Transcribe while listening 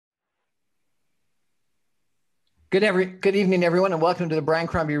Good evening, everyone, and welcome to the Brian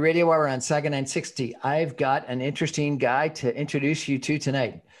Crombie Radio Hour on Saga 960. I've got an interesting guy to introduce you to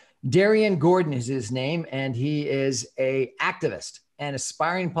tonight. Darien Gordon is his name, and he is an activist and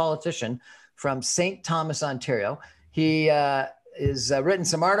aspiring politician from St. Thomas, Ontario. He has written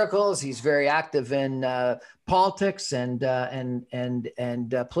some articles. He's very active in politics and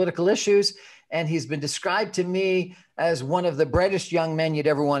political issues, and he's been described to me as one of the brightest young men you'd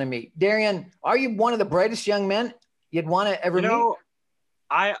ever want to meet. Darien, are you one of the brightest young men you'd want to ever meet?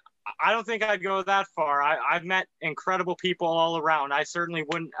 I don't think I'd go that far. I've met incredible people all around. I certainly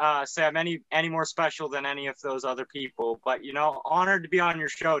wouldn't say I'm any more special than any of those other people. But, honored to be on your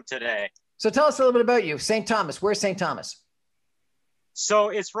show today. So tell us a little bit about you. St. Thomas. Where's St. Thomas? So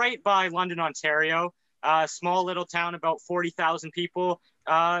it's right by London, Ontario. Small little town, about 40,000 people.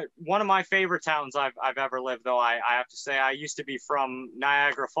 One of my favorite towns I've ever lived, though. I have to say, I used to be from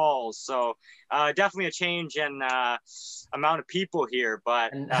Niagara Falls, so definitely a change in amount of people here.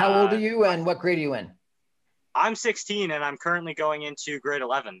 But and how old are you, and what grade are you in? I'm 16, and I'm currently going into grade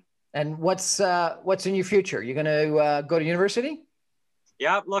 11. And what's in your future? You're going to go to university?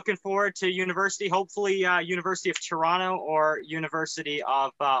 Yep, looking forward to university, hopefully University of Toronto or University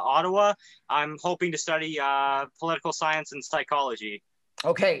of Ottawa. I'm hoping to study political science and psychology.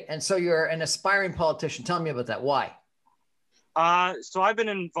 Okay, and so you're an aspiring politician. Tell me about that. Why? So I've been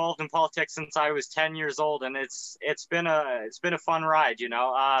involved in politics since I was 10 years old, and it's been a fun ride,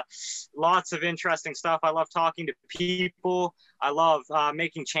 lots of interesting stuff. I love talking to people. I love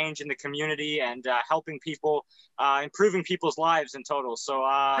making change in the community and helping people, improving people's lives in total. So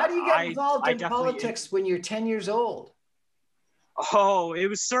how do you get involved in politics when you're 10 years old? Oh, it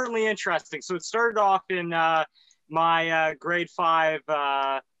was certainly interesting. So it started off in my grade 5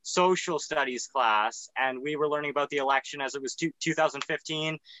 social studies class, and we were learning about the election as it was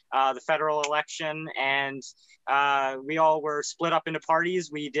 2015, the federal election, and we all were split up into parties.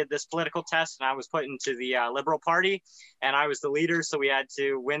 We did this political test, and I was put into the Liberal Party, and I was the leader, so we had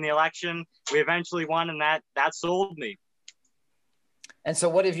to win the election. We eventually won, and that sold me. And so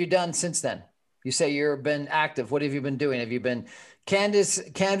what have you done since then? You say you've been active. What have you been doing? Have you been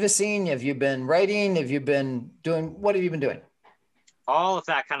canvassing? Have you been writing? What have you been doing? All of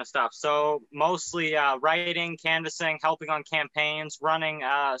that kind of stuff. So mostly writing, canvassing, helping on campaigns, running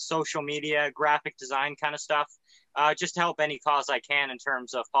social media, graphic design kind of stuff, just to help any cause I can in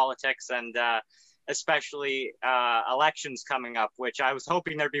terms of politics and especially elections coming up, which I was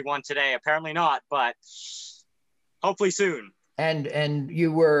hoping there'd be one today. Apparently not, but hopefully soon. And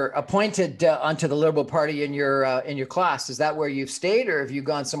you were appointed onto the Liberal Party in your class. Is that where you've stayed, or have you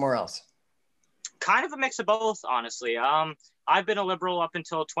gone somewhere else? Kind of a mix of both, honestly. I've been a Liberal up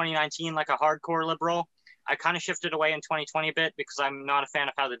until 2019, like a hardcore Liberal. I kind of shifted away in 2020 a bit because I'm not a fan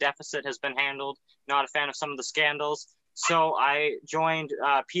of how the deficit has been handled, not a fan of some of the scandals. So I joined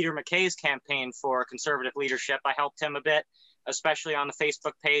Peter MacKay's campaign for Conservative leadership. I helped him a bit, especially on the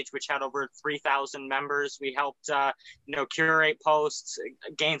Facebook page, which had over 3,000 members. We helped, curate posts,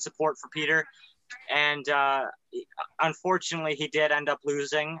 gain support for Peter. And unfortunately, he did end up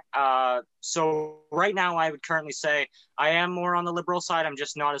losing. So right now, I would currently say I am more on the Liberal side. I'm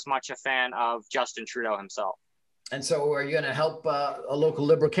just not as much a fan of Justin Trudeau himself. And so are you going to help a local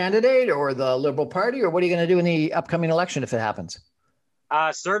Liberal candidate or the Liberal Party, or what are you going to do in the upcoming election if it happens?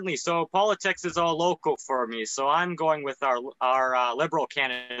 Certainly. So politics is all local for me. So I'm going with our Liberal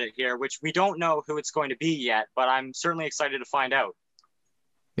candidate here, which we don't know who it's going to be yet, but I'm certainly excited to find out.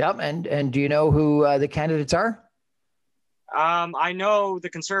 Yep. And do you know who the candidates are? I know the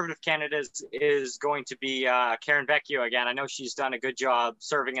Conservative candidate is going to be Karen Vecchio again. I know she's done a good job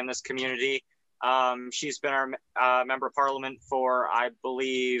serving in this community. She's been our member of parliament for, I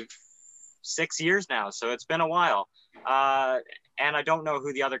believe, 6 years now. So it's been a while. And I don't know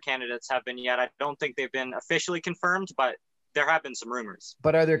who the other candidates have been yet. I don't think they've been officially confirmed, but there have been some rumors.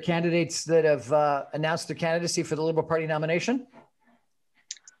 But are there candidates that have announced their candidacy for the Liberal Party nomination?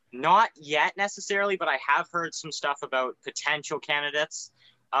 Not yet necessarily, but I have heard some stuff about potential candidates.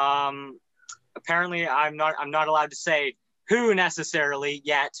 Apparently, I'm not allowed to say who necessarily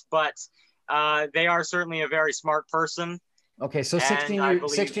yet, but they are certainly a very smart person. Okay, so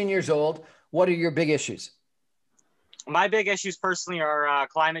 16 years old. What are your big issues? My big issues personally are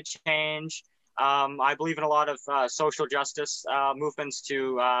climate change. I believe in a lot of social justice movements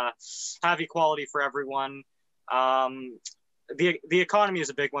to have equality for everyone. The economy is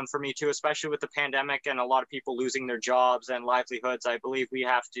a big one for me too, especially with the pandemic and a lot of people losing their jobs and livelihoods. I believe we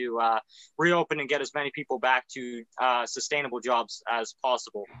have to reopen and get as many people back to sustainable jobs as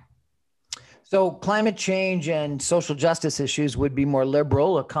possible. So climate change and social justice issues would be more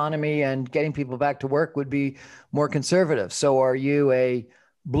liberal. Economy and getting people back to work would be more conservative. So are you a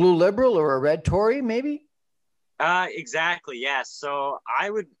blue liberal or a red Tory, maybe? Exactly, yes. So I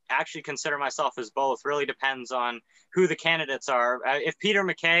would actually consider myself as both. Really depends on who the candidates are. If Peter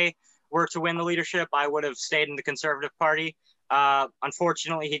MacKay were to win the leadership, I would have stayed in the Conservative Party.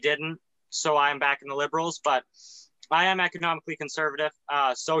 Unfortunately, he didn't. So I'm back in the Liberals, but I am economically conservative,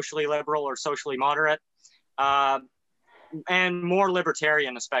 socially liberal or socially moderate, uh, and more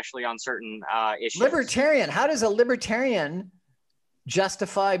libertarian, especially on certain issues. Libertarian. How does a libertarian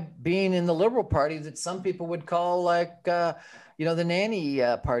justify being in the Liberal Party that some people would call like, the nanny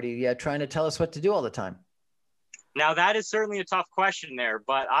party, trying to tell us what to do all the time? Now that is certainly a tough question there,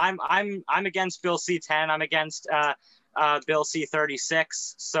 but I'm against Bill C-10. I'm against Bill C-36.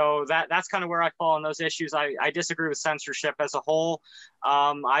 So that's kind of where I fall on those issues. I disagree with censorship as a whole.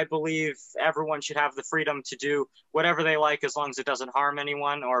 I believe everyone should have the freedom to do whatever they like as long as it doesn't harm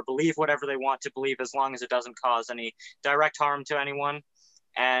anyone, or believe whatever they want to believe as long as it doesn't cause any direct harm to anyone.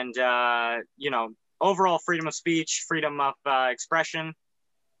 And, overall freedom of speech, freedom of expression.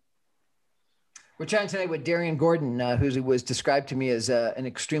 We're chatting tonight with Darien Gordon, who was described to me as an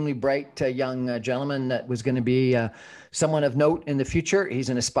extremely bright young gentleman that was going to be someone of note in the future. He's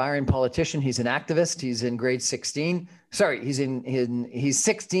an aspiring politician. He's an activist. He's in grade 16. Sorry, he's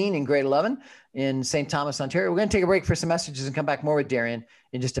 16 in grade 11 in St. Thomas, Ontario. We're going to take a break for some messages and come back more with Darien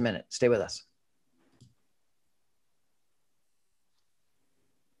in just a minute. Stay with us.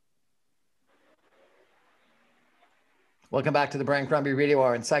 Welcome back to the Brian Crombie Radio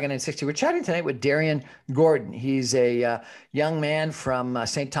Hour in Saga 960. We're chatting tonight with Darien Gordon. He's a young man from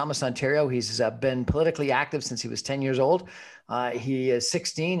St. Thomas, Ontario. He's been politically active since he was 10 years old. He is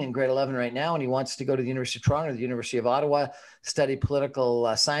 16 in grade 11 right now, and he wants to go to the University of Toronto or the University of Ottawa, study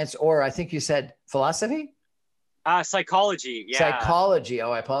political science, or I think you said philosophy? Psychology, yeah. Psychology.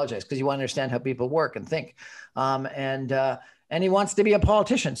 Oh, I apologize, because you want to understand how people work and think. And he wants to be a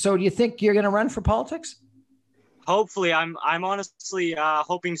politician. So do you think you're going to run for politics? Hopefully, I'm honestly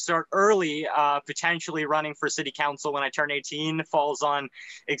hoping to start early, potentially running for city council when I turn 18. Falls on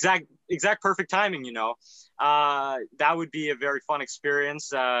exact perfect timing, That would be a very fun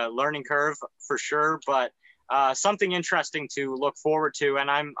experience, learning curve for sure, but something interesting to look forward to. And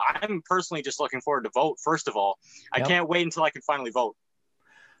I'm personally just looking forward to vote, first of all. Yep. I can't wait until I can finally vote.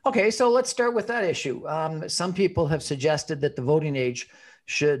 Okay, so let's start with that issue. Some people have suggested that the voting age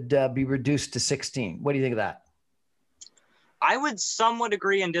should be reduced to 16. What do you think of that? I would somewhat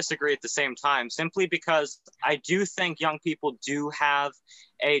agree and disagree at the same time, simply because I do think young people do have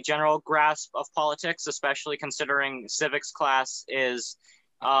a general grasp of politics, especially considering civics class is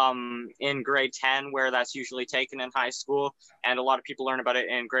in grade 10, where that's usually taken in high school. And a lot of people learn about it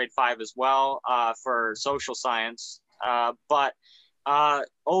in grade 5 as well for social science. But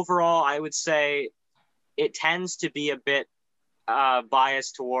overall, I would say it tends to be a bit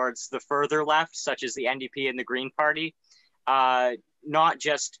biased towards the further left, such as the NDP and the Green Party. Not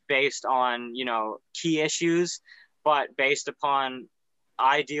just based on, key issues, but based upon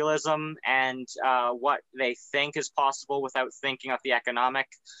idealism and what they think is possible without thinking of the economic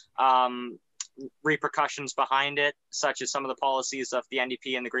repercussions behind it, such as some of the policies of the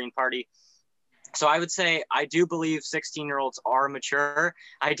NDP and the Green Party. So I would say I do believe 16-year-olds are mature.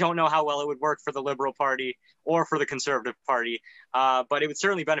 I don't know how well it would work for the Liberal Party or for the Conservative Party, but it would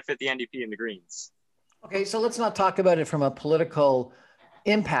certainly benefit the NDP and the Greens. Okay, so let's not talk about it from a political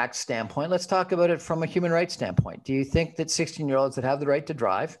impact standpoint. Let's talk about it from a human rights standpoint. Do you think that 16-year-olds that have the right to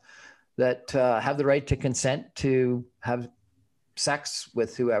drive, that have the right to consent to have sex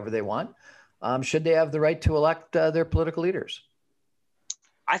with whoever they want, should they have the right to elect their political leaders?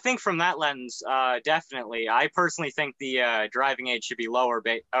 I think from that lens, definitely. I personally think the driving age should be lower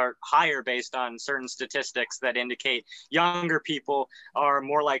or higher based on certain statistics that indicate younger people are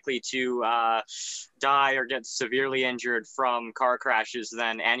more likely to die or get severely injured from car crashes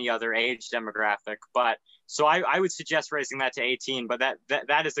than any other age demographic. But so I would suggest raising that to 18, but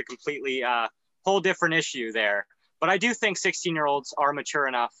that is a completely whole different issue there. But I do think 16-year-olds are mature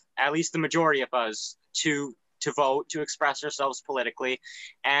enough, at least the majority of us, to vote, to express ourselves politically,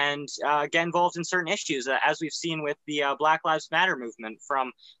 and get involved in certain issues. As we've seen with the Black Lives Matter movement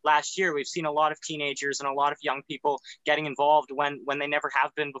from last year, we've seen a lot of teenagers and a lot of young people getting involved when they never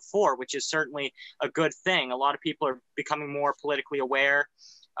have been before, which is certainly a good thing. A lot of people are becoming more politically aware.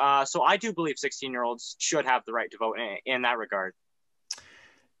 So I do believe 16-year-olds should have the right to vote in that regard.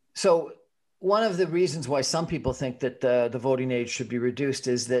 So one of the reasons why some people think that the voting age should be reduced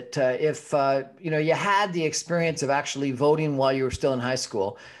is that if you had the experience of actually voting while you were still in high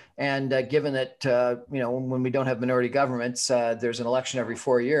school, And given that, when we don't have minority governments, there's an election every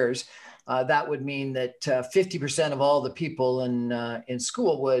 4 years. That would mean that 50% of all the people in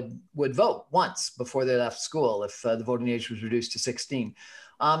school would vote once before they left school if the voting age was reduced to 16.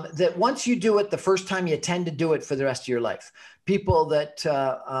 That once you do it the first time, you tend to do it for the rest of your life. People that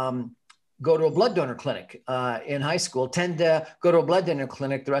go to a blood donor clinic in high school tend to go to a blood donor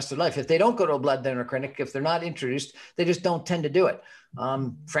clinic the rest of their life. If they don't go to a blood donor clinic, if they're not introduced, they just don't tend to do it.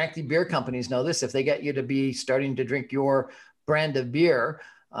 Frankly, beer companies know this. If they get you to be starting to drink your brand of beer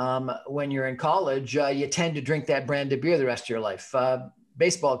when you're in college, you tend to drink that brand of beer the rest of your life.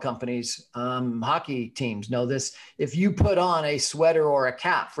 Baseball companies, hockey teams know this. If you put on a sweater or a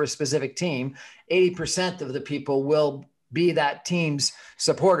cap for a specific team, 80% of the people will be that team's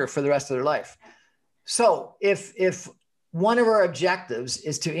supporter for the rest of their life. So if one of our objectives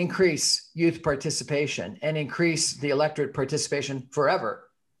is to increase youth participation and increase the electorate participation forever,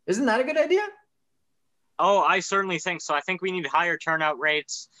 isn't that a good idea? Oh, I certainly think so. I think we need higher turnout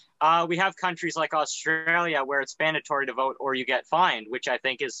rates. We have countries like Australia where it's mandatory to vote or you get fined, which I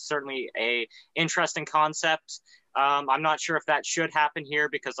think is certainly a interesting concept. I'm not sure if that should happen here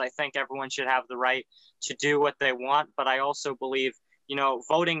because I think everyone should have the right to do what they want. But I also believe,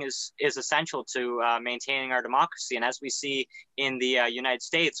 voting is essential to maintaining our democracy. And as we see in the United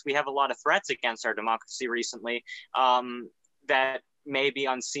States, we have a lot of threats against our democracy recently that may be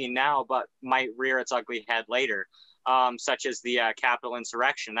unseen now, but might rear its ugly head later, such as the Capitol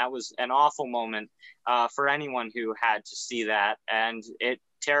insurrection. That was an awful moment for anyone who had to see that. And it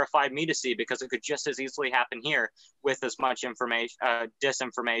terrified me to see because it could just as easily happen here with as much information,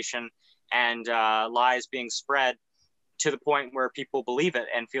 disinformation and lies being spread to the point where people believe it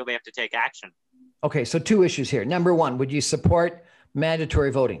and feel they have to take action. Okay, so two issues here. Number one, would you support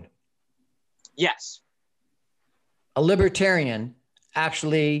mandatory voting? Yes. A libertarian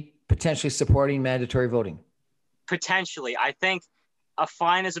actually potentially supporting mandatory voting? Potentially. I think a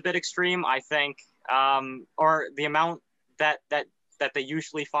fine is a bit extreme. I think, or the amount that they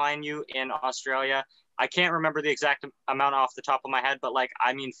usually fine you in Australia, I can't remember the exact amount off the top of my head, but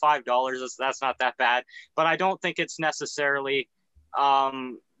 $5 that's not that bad. But I don't think it's necessarily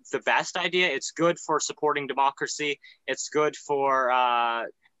the best idea. It's good for supporting democracy. It's good for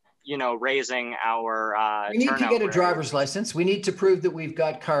raising our we need to get a driver's rate. license. We need to prove that we've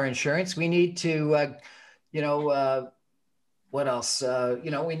got car insurance. We need to what else?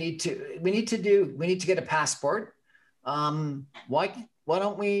 We need to get a passport. Why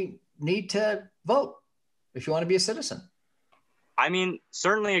don't we need to vote if you want to be a citizen? I mean,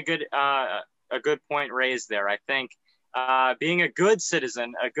 certainly a good point raised there. I think being a good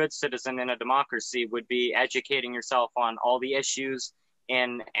citizen in a democracy would be educating yourself on all the issues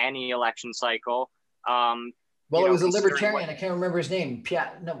in any election cycle. Well, it was a libertarian. I can't remember his name.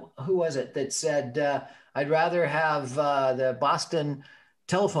 Who was it that said, I'd rather have the Boston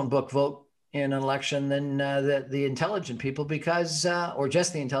telephone book vote in an election than the intelligent people or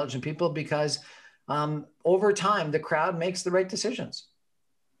just the intelligent people, because over time, the crowd makes the right decisions.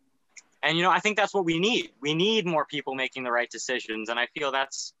 And, I think that's what we need. We need more people making the right decisions. And I feel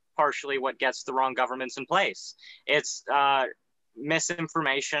that's partially what gets the wrong governments in place. It's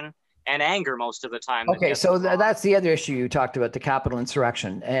misinformation and anger most of the time. Okay, so that's the other issue you talked about, the Capitol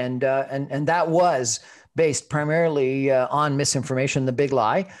insurrection, and that was based primarily on misinformation, the big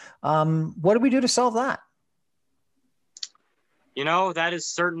lie. What do we do to solve that? That is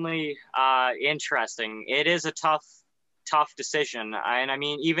certainly interesting. It is a tough decision. And I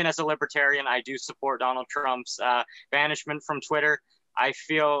mean, even as a libertarian, I do support Donald Trump's banishment from Twitter. I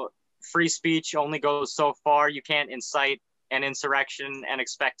feel free speech only goes so far. You can't incite an insurrection and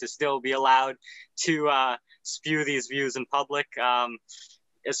expect to still be allowed to spew these views in public,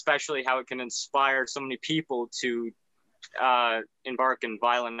 especially how it can inspire so many people to embark in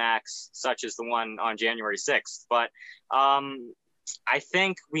violent acts such as the one on January 6th. But I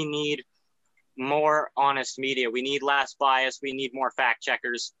think we need more honest media. We need less bias. We need more fact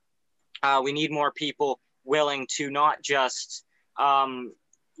checkers. We need more people willing to not just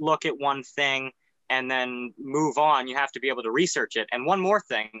look at one thing and then move on. You have to be able to research it. And one more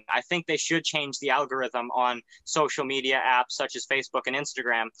thing, I think they should change the algorithm on social media apps such as Facebook and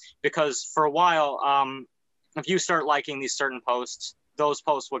Instagram, because for a while, if you start liking these certain posts, those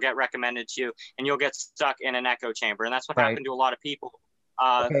posts will get recommended to you and you'll get stuck in an echo chamber. And that's what happened to a lot of people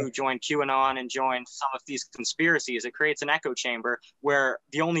who joined QAnon and joined some of these conspiracies. It creates an echo chamber where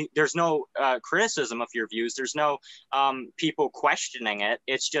there's no criticism of your views. There's no people questioning it.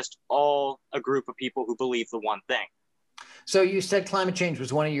 It's just all a group of people who believe the one thing. So you said climate change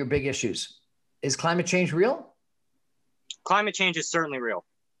was one of your big issues. Is climate change real? Climate change is certainly real.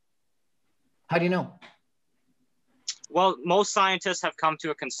 How do you know? Well, most scientists have come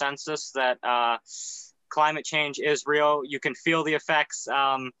to a consensus that climate change is real. You can feel the effects.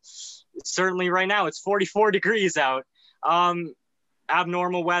 Certainly right now, it's 44 degrees out.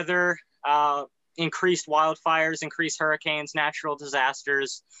 Abnormal weather, increased wildfires, increased hurricanes, natural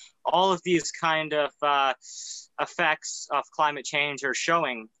disasters, all of these kind of effects of climate change are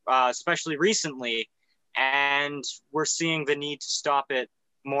showing, especially recently, and we're seeing the need to stop it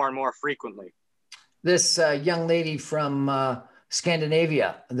more and more frequently. This young lady from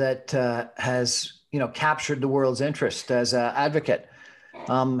Scandinavia that has, captured the world's interest as an advocate.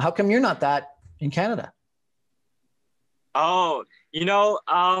 How come you're not that in Canada? Oh,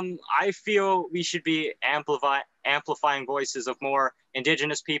 I feel we should be amplifying voices of more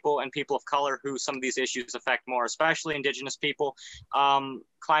Indigenous people and people of color who some of these issues affect more, especially Indigenous people.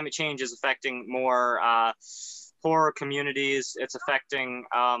 Climate change is affecting more poorer communities. It's affecting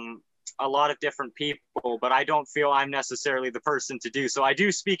a lot of different people, but I don't feel I'm necessarily the person to do so. I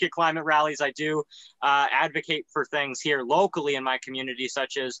do speak at climate rallies. I do advocate for things here locally in my community,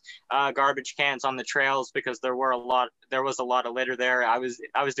 such as garbage cans on the trails, because there was a lot of litter there. I was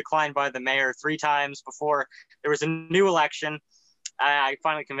declined by the mayor 3 times before there was a new election. I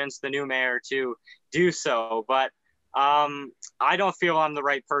finally convinced the new mayor to do so, but I don't feel I'm the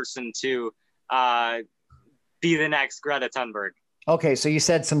right person to be the next Greta Thunberg. Okay, so you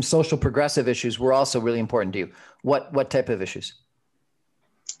said some social progressive issues were also really important to you. What type of issues?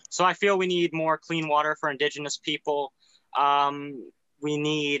 So I feel we need more clean water for Indigenous people. We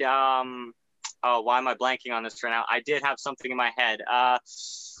need, why am I blanking on this right now? I did have something in my head.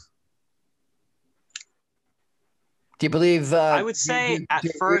 Do you believe? I would say at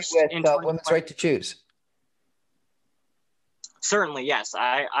first with women's right to choose. Certainly, yes.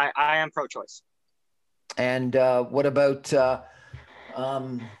 I am pro-choice. And what about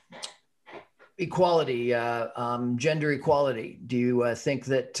equality, gender equality? Do you think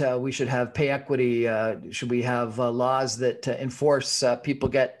that we should have pay equity? Should we have laws that enforce people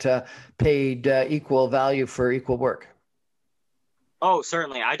get paid equal value for equal work? Oh,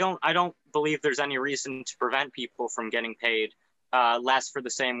 certainly. I don't believe there's any reason to prevent people from getting paid less for the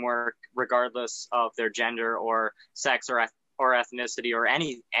same work, regardless of their gender or sex or ethnicity or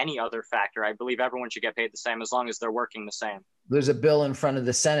any other factor. I believe everyone should get paid the same as long as they're working the same. There's a bill in front of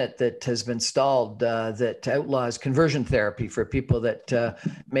the Senate that has been stalled that outlaws conversion therapy for people that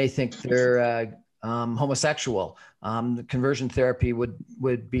may think they're homosexual. Conversion therapy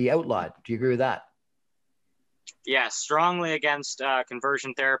would be outlawed. Do you agree with that? Yes, strongly against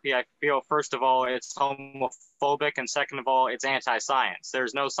conversion therapy. I feel, first of all, it's homophobic, and second of all, it's anti-science.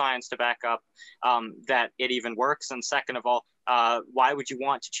 There's no science to back up that it even works. And second of all, why would you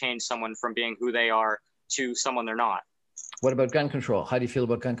want to change someone from being who they are to someone they're not? What about gun control? How do you feel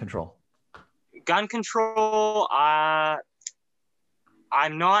about gun control? Gun control, I'm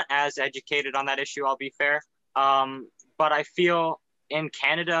not as educated on that issue, I'll be fair. But I feel in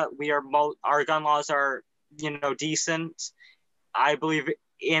Canada, our gun laws are decent. I believe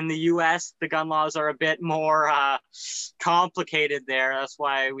in the US, the gun laws are a bit more complicated there. That's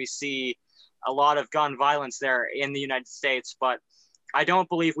why we see a lot of gun violence there in the United States. But I don't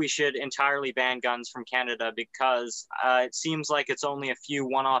believe we should entirely ban guns from Canada, because it seems like it's only a few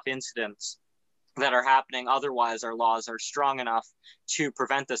one-off incidents that are happening. Otherwise, our laws are strong enough to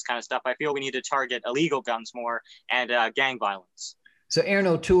prevent this kind of stuff. I feel we need to target illegal guns more and gang violence. So Aaron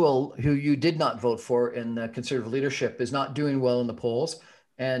O'Toole, who you did not vote for in the Conservative leadership, is not doing well in the polls.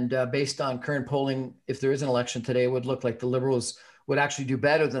 And based on current polling, if there is an election today, it would look like the Liberals would actually do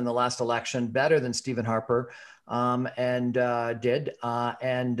better than the last election, better than Stephen Harper did.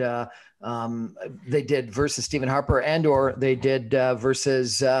 They did versus Stephen Harper, or they did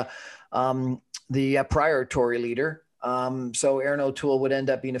versus the prior Tory leader. So Aaron O'Toole would end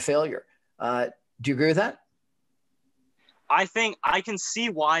up being a failure. Do you agree with that? I think I can see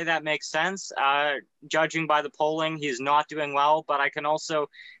why that makes sense. Judging by the polling, he's not doing well, but I can also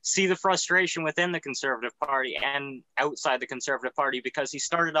see the frustration within the Conservative Party and outside the Conservative Party, because he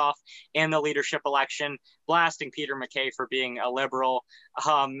started off in the leadership election blasting Peter MacKay for being a Liberal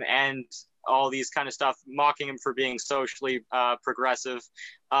and all these kind of stuff, mocking him for being socially progressive.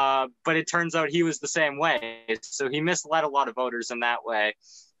 But it turns out he was the same way. So he misled a lot of voters in that way,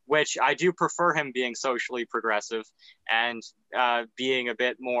 which I do prefer him being socially progressive and being a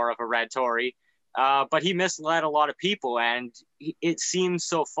bit more of a red Tory. But he misled a lot of people, and it seems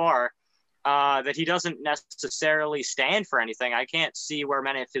so far that he doesn't necessarily stand for anything. I can't see where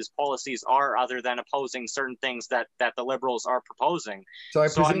many of his policies are other than opposing certain things that the Liberals are proposing. So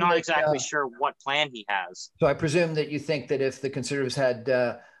I'm not exactly sure what plan he has. So I presume that you think that if the Conservatives had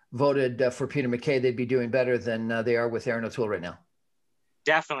voted for Peter MacKay, they'd be doing better than they are with Aaron O'Toole right now.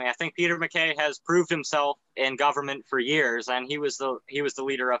 Definitely. I think Peter MacKay has proved himself in government for years, and he was the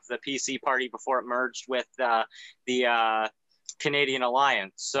leader of the PC party before it merged with the Canadian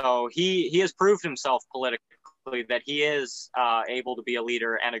Alliance. So he has proved himself politically that he is able to be a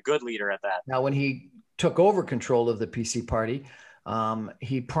leader, and a good leader at that. Now, when he took over control of the PC party,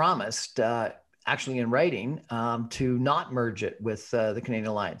 he promised, actually in writing, to not merge it with the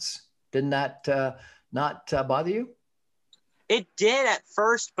Canadian Alliance. Didn't that not bother you? It did at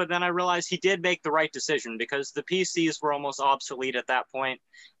first, but then I realized he did make the right decision because the PCs were almost obsolete at that point.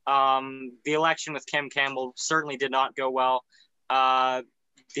 The election with Kim Campbell certainly did not go well. The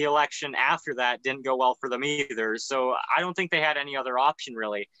election after that didn't go well for them either. So I don't think they had any other option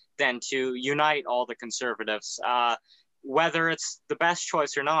really than to unite all the Conservatives. Whether it's the best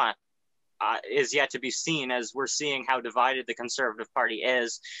choice or not is yet to be seen, as we're seeing how divided the Conservative Party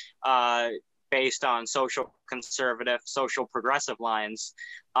is. Based on social conservative, social progressive lines.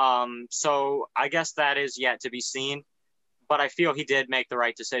 So I guess that is yet to be seen, but I feel he did make the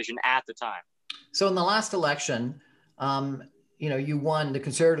right decision at the time. So in the last election, you won, the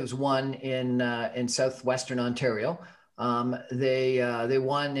Conservatives won in southwestern Ontario. They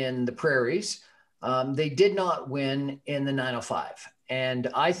won in the prairies. They did not win in the 905. And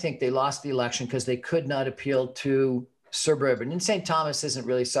I think they lost the election because they could not appeal to suburban. And St. Thomas isn't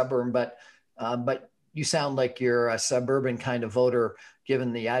really suburban, but you sound like you're a suburban kind of voter,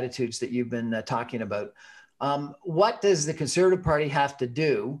 given the attitudes that you've been talking about. What does the Conservative Party have to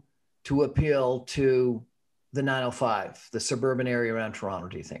do to appeal to the 905, the suburban area around Toronto,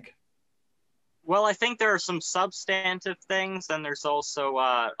 do you think? Well, I think there are some substantive things, and there's also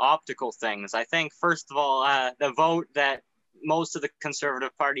optical things. I think, first of all, the vote that most of the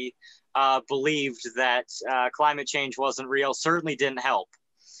Conservative Party believed that climate change wasn't real certainly didn't help.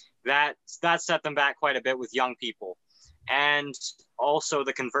 That set them back quite a bit with young people. And also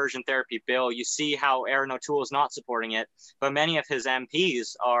the conversion therapy bill, you see how Aaron O'Toole is not supporting it, but many of his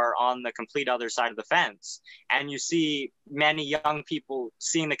MPs are on the complete other side of the fence. And you see many young people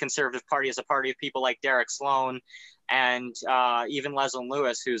seeing the Conservative Party as a party of people like Derek Sloan and even Leslyn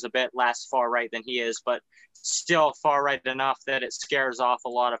Lewis, who's a bit less far right than he is, but still far right enough that it scares off a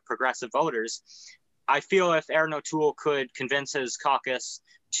lot of progressive voters. I feel if Aaron O'Toole could convince his caucus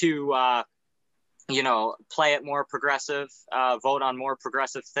to, play it more progressive, vote on more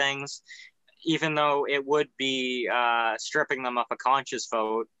progressive things, even though it would be stripping them of a conscious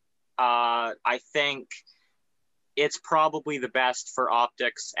vote, I think it's probably the best for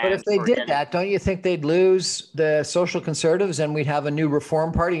optics. But if they did that, don't you think they'd lose the social conservatives and we'd have a new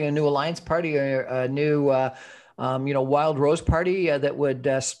Reform Party, a new Alliance Party, or a new Wild Rose Party that would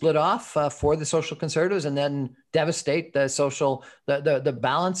split off for the social conservatives and then devastate the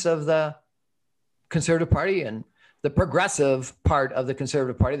balance of the Conservative Party, and the progressive part of the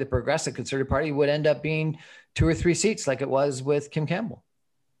Conservative Party, the progressive Conservative Party, would end up being 2 or 3 seats like it was with Kim Campbell?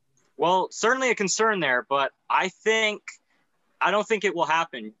 Well, certainly a concern there, but I don't think it will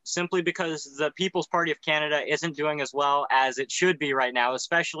happen, simply because the People's Party of Canada isn't doing as well as it should be right now,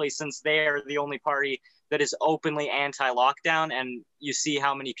 especially since they are the only party that is openly anti-lockdown. And you see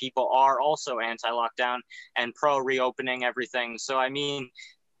how many people are also anti-lockdown and pro-reopening everything. So, I mean,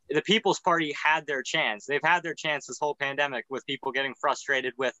 the People's Party had their chance. They've had their chance this whole pandemic, with people getting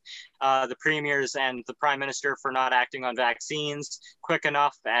frustrated with the premiers and the prime minister for not acting on vaccines quick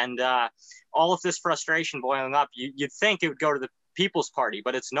enough. And all of this frustration boiling up, you'd think it would go to the People's Party,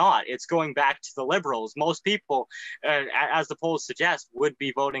 but it's not. It's going back to the Liberals. Most people, as the polls suggest, would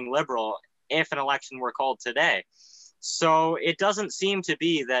be voting Liberal if an election were called today. So it doesn't seem to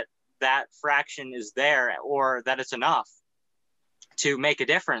be that fraction is there, or that it's enough to make a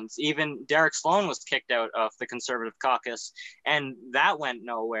difference. Even Derek Sloan was kicked out of the Conservative caucus, and that went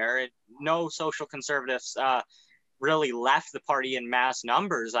nowhere. No social conservatives really left the party in mass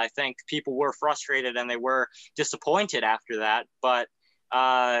numbers. I think people were frustrated and they were disappointed after that, but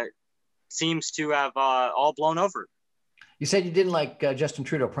seems to have all blown over. You said you didn't like Justin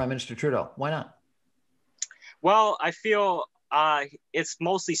Trudeau, Prime Minister Trudeau. Why not? Well, I feel it's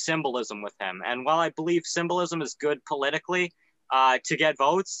mostly symbolism with him. And while I believe symbolism is good politically, to get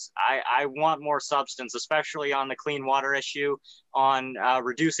votes, I want more substance, especially on the clean water issue, on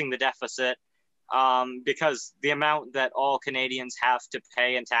reducing the deficit, because the amount that all Canadians have to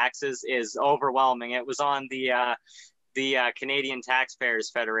pay in taxes is overwhelming. It was on the Canadian Taxpayers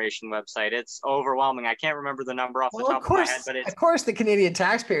Federation website. It's overwhelming. I can't remember the number off the top of my head, but of course the Canadian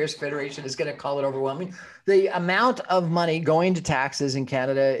Taxpayers Federation is going to call it overwhelming. The amount of money going to taxes in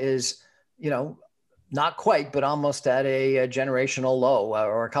Canada is, Not quite, but almost at a generational low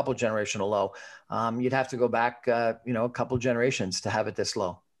or a couple generational low. You'd have to go back, a couple generations to have it this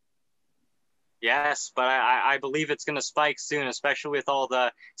low. Yes, but I believe it's going to spike soon, especially with all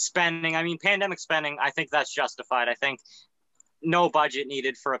the spending. I mean, pandemic spending, I think that's justified. I think no budget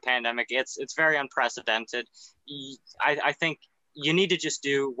needed for a pandemic. It's very unprecedented. I think you need to just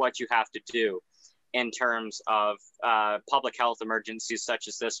do what you have to do in terms of public health emergencies such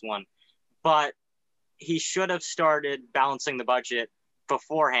as this one. But he should have started balancing the budget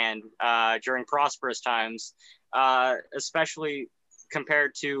beforehand during prosperous times, especially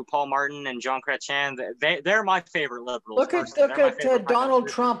compared to Paul Martin and Jean Chrétien. They're my favorite liberals. Look at Donald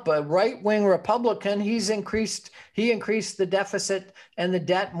Trump, a right-wing Republican. He increased the deficit and the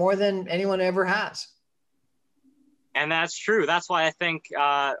debt more than anyone ever has. And that's true. That's why I think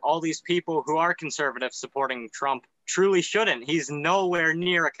all these people who are conservative supporting Trump truly shouldn't. He's nowhere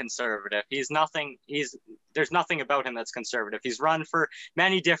near a conservative. There's nothing about him that's conservative. He's run for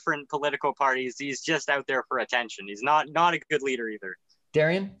many different political parties. He's just out there for attention. He's not a good leader either.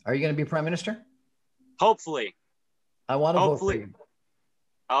 Darien, are you going to be prime minister? Hopefully. I want to vote for you.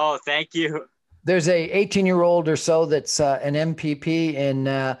 Oh, thank you. There's a 18-year-old or so that's an MPP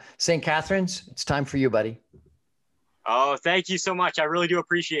in St. Catharines. It's time for you, buddy. Oh, thank you so much. I really do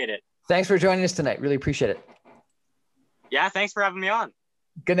appreciate it. Thanks for joining us tonight. Really appreciate it. Yeah, thanks for having me on.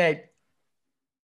 Good night.